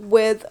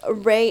with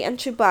Rey and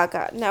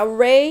Chewbacca. Now,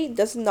 Rey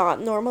does not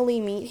normally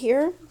meet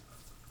here,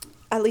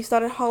 at least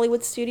not at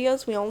Hollywood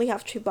Studios. We only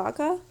have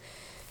Chewbacca.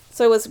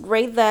 So it was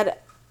great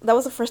that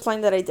was the first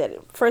line that I did.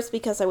 First,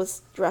 because I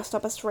was dressed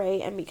up as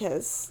Rey, and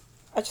because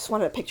I just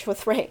wanted a picture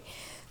with Rey.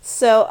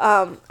 So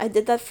I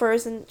did that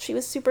first, and she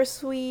was super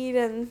sweet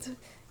and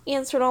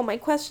answered all my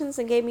questions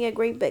and gave me a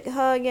great big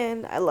hug,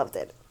 and I loved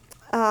it.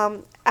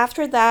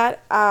 After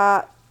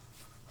that,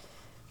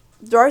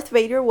 Darth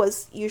Vader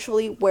was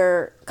usually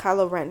where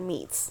Kylo Ren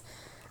meets,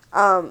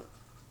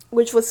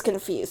 which was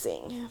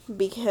confusing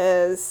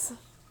because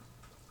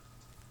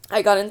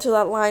I got into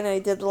that line and I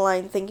did the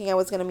line thinking I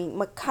was going to meet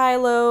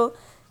Kylo,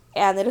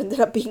 and it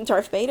ended up being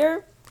Darth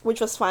Vader, which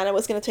was fine. I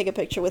was going to take a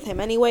picture with him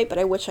anyway, but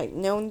I wish I'd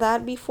known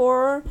that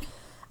before.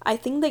 I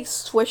think they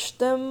switched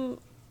them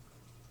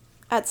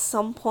at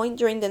some point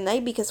during the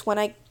night, because when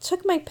I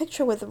took my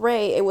picture with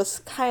Rey, it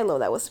was Kylo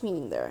that was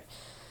meeting there.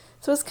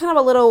 So it was kind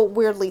of a little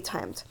weirdly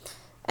timed.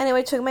 Anyway,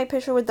 I took my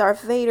picture with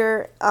Darth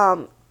Vader,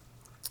 and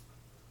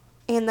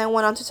then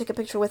went on to take a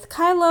picture with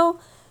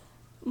Kylo.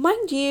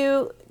 Mind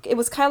you, it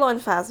was Kylo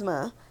and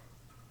Phasma,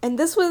 and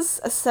this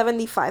was a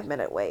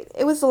 75-minute wait.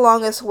 It was the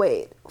longest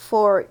wait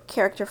for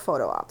character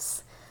photo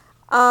ops.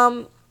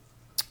 And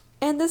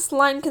this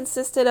line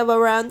consisted of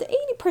around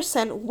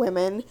 80%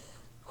 women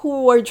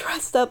who were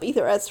dressed up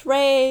either as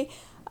Rey,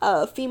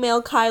 a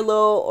female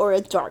Kylo, or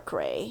a dark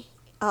Rey.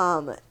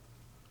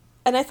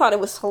 And I thought it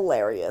was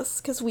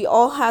hilarious because we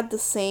all had the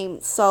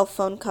same cell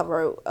phone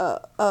cover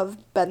of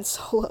Ben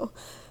Solo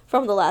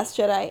from The Last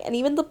Jedi, and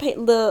even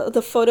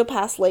the photo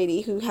pass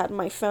lady who had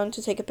my phone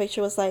to take a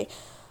picture was like,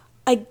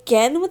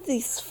 "Again with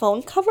these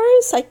phone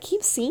covers? I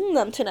keep seeing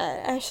them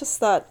tonight." I just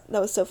thought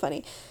that was so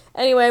funny.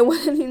 Anyway, I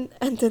went in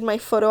and did my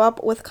photo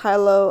op with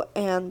Kylo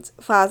and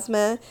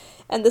Phasma,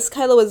 and this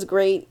Kylo was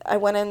great. I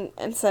went in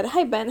and said,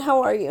 "Hi Ben,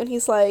 how are you?" And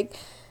he's like,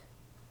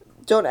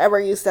 "Don't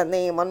ever use that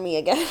name on me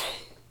again."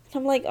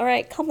 I'm like, "All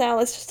right, calm down,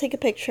 let's just take a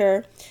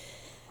picture."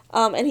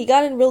 And he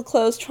got in real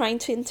close, trying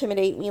to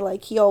intimidate me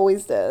like he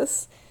always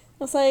does.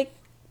 I was like,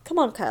 "Come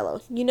on,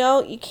 Kylo,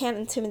 you can't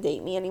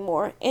intimidate me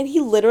anymore." And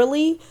he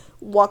literally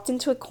walked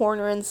into a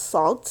corner and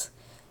sulked,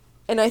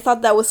 and I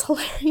thought that was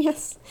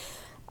hilarious.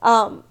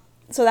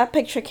 So that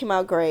picture came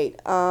out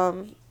great.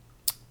 What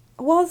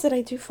else did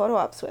I do photo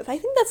ops with? I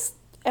think that's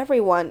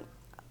everyone.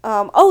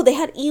 They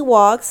had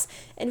Ewoks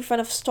in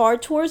front of Star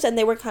Tours, and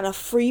they were kind of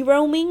free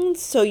roaming,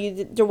 so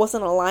there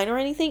wasn't a line or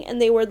anything,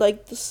 and they were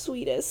like the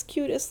sweetest,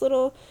 cutest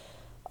little.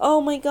 Oh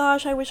my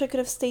gosh, I wish I could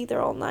have stayed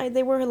there all night.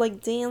 They were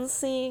like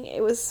dancing.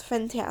 It was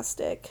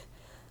fantastic.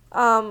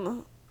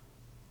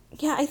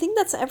 Yeah, I think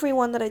that's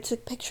everyone that I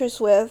took pictures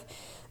with.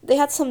 They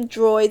had some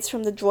droids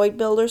from the Droid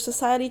Builder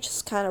Society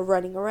just kind of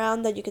running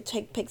around that you could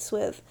take pics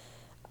with.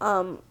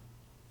 But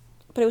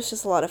it was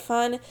just a lot of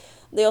fun.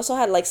 They also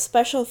had like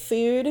special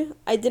food.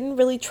 I didn't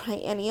really try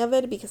any of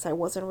it because I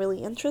wasn't really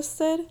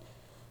interested.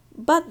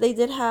 But they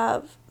did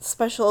have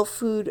special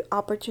food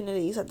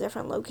opportunities at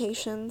different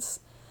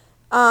locations.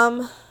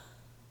 What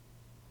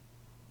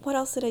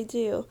else did I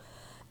do?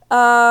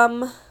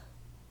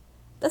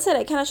 That's it.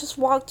 I kind of just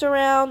walked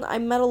around. I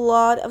met a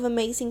lot of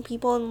amazing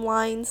people in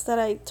lines that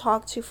I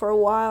talked to for a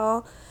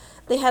while.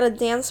 They had a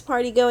dance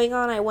party going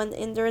on. I went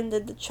in there and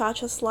did the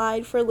cha-cha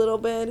slide for a little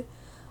bit.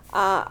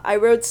 I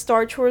rode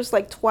Star Tours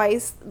like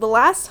twice. The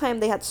last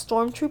time they had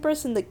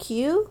stormtroopers in the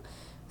queue,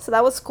 so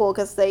that was cool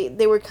because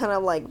they were kind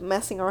of like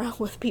messing around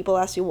with people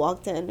as you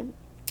walked in.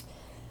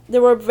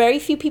 There were very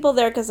few people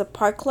there because the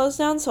park closed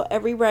down, so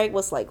every ride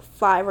was like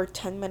 5 or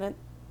 10 minute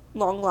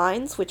long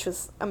lines, which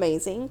was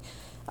amazing.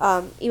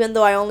 Even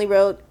though I only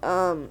rode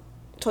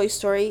Toy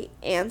Story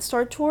and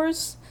Star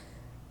Tours,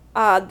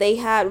 they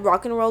had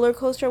Rock and Roller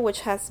Coaster,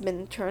 which has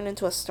been turned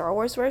into a Star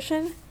Wars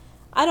version.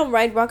 I don't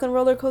ride Rock and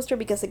Roller Coaster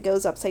because it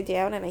goes upside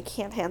down and I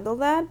can't handle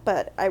that,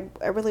 but I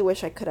really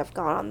wish I could have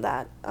gone on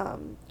that,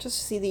 just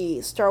to see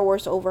the Star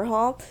Wars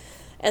overhaul.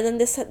 And then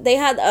they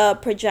had a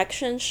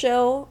projection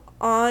show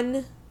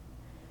on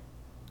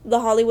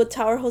the Hollywood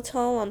Tower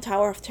Hotel on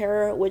Tower of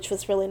Terror, which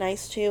was really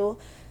nice too.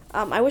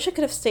 I wish I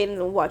could have stayed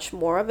and watched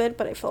more of it,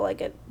 but I feel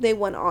like they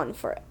went on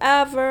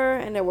forever,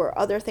 and there were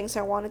other things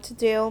I wanted to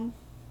do.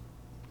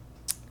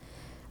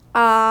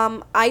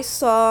 I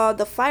saw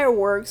the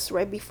fireworks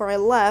right before I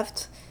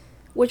left,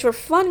 which were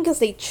fun because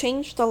they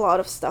changed a lot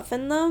of stuff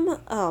in them.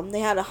 They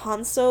had a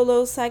Han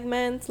Solo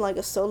segment, like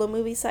a solo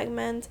movie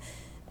segment,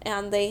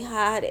 and they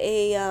had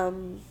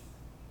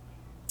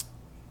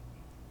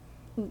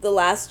the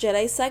Last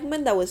Jedi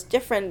segment that was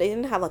different. They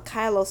didn't have a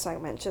Kylo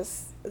segment,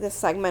 just this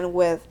segment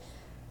with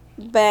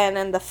Ben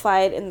and the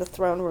fight in the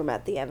throne room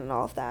at the end and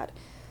all of that.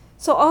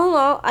 So all in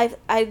all,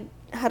 I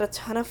had a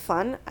ton of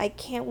fun. I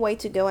can't wait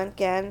to go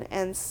again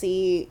and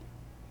see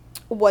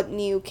what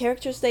new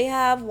characters they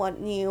have, what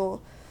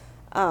new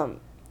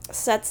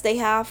sets they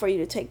have for you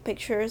to take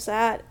pictures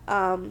at.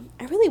 I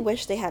really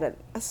wish they had an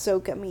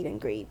Ahsoka meet and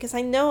greet, because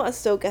I know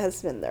Ahsoka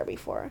has been there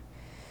before.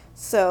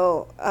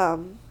 So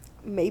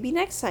maybe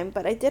next time.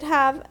 But I did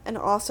have an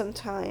awesome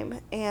time,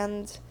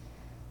 and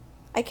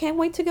I can't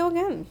wait to go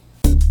again.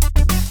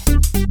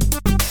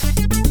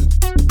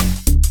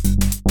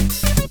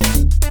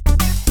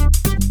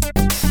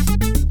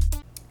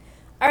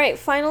 Alright,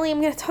 finally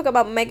I'm going to talk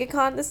about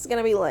MegaCon. This is going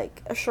to be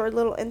like a short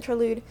little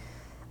interlude.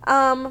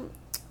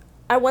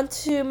 I went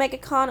to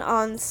MegaCon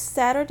on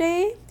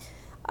Saturday.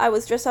 I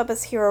was dressed up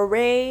as Hero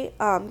Ray.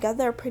 Got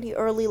there pretty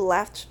early,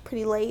 left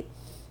pretty late.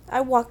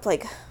 I walked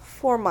like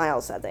 4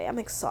 miles that day. I'm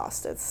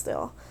exhausted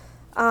still.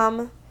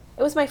 It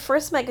was my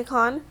first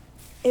MegaCon.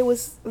 It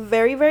was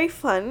very, very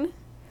fun.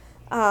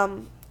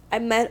 I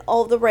met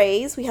all the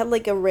Rays. We had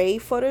like a Ray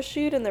photo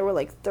shoot, and there were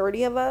like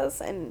 30 of us,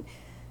 and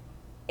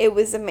it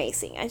was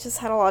amazing. I just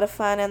had a lot of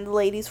fun, and the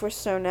ladies were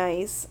so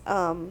nice.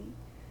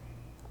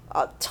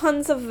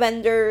 Tons of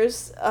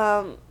vendors,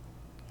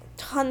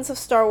 tons of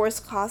Star Wars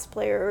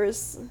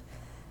cosplayers.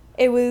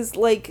 It was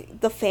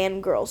like the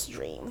fangirl's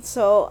dream.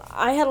 So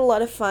I had a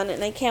lot of fun,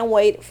 and I can't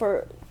wait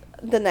for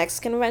the next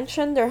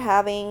convention.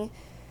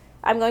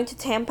 I'm going to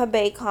Tampa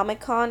Bay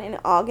Comic-Con in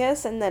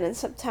August, and then in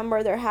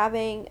September they're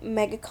having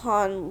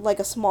MegaCon, like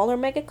a smaller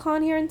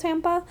MegaCon here in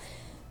Tampa.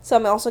 So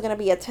I'm also going to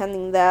be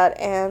attending that,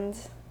 and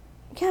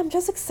yeah, I'm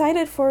just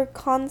excited for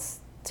cons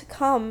to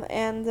come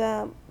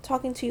and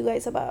talking to you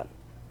guys about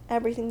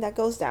everything that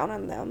goes down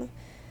on them,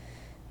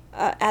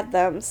 at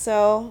them.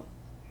 So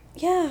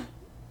yeah,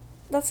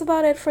 that's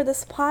about it for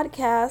this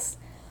podcast.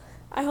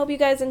 I hope you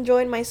guys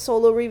enjoyed my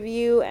solo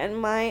review and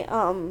my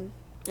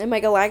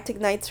Galactic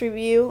Knights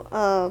review.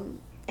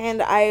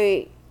 And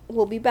I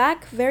will be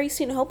back very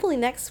soon, hopefully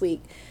next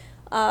week,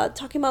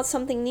 talking about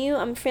something new.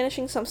 I'm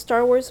finishing some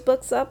Star Wars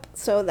books up,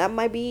 so that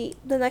might be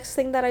the next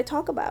thing that I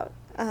talk about.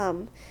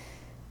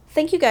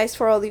 Thank you guys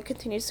for all your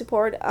continued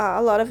support.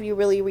 A lot of you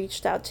really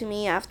reached out to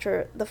me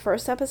after the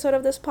first episode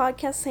of this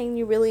podcast saying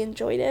you really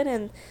enjoyed it,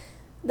 and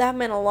that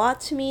meant a lot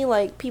to me.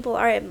 Like, people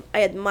I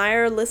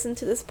admire listen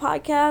to this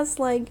podcast,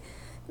 like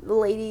the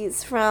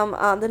ladies from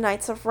the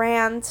Knights of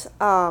Rant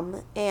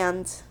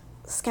and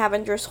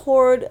Scavengers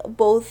Horde,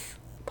 both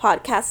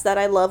podcasts that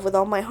I love with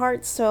all my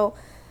heart. So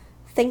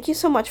thank you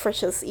so much for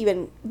just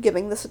even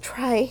giving this a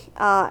try,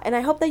 and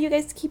I hope that you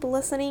guys keep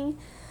listening.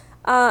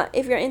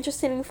 If you're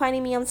interested in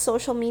finding me on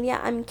social media,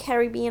 I'm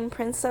Caribbean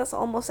Princess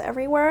almost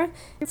everywhere.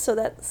 So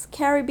that's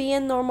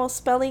Caribbean normal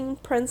spelling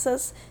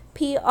Princess,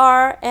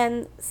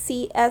 PRNCSS,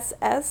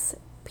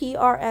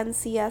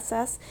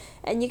 PRNCSS,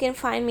 and you can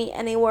find me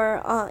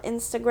anywhere on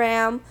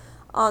Instagram,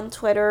 on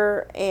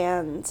Twitter,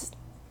 and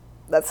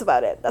that's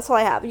about it. That's all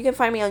I have. You can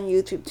find me on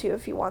YouTube too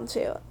if you want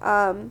to.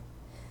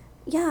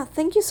 Yeah,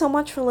 thank you so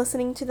much for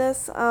listening to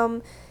this.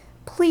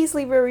 Please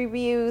leave your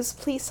reviews.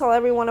 Please tell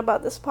everyone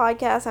about this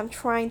podcast. I'm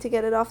trying to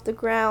get it off the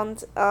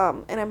ground,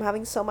 and I'm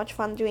having so much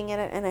fun doing it,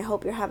 and I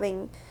hope you're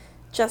having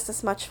just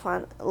as much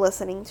fun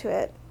listening to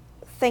it.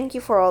 Thank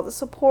you for all the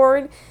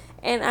support,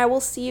 and I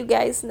will see you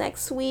guys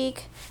next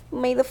week.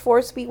 May the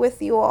Force be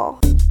with you all.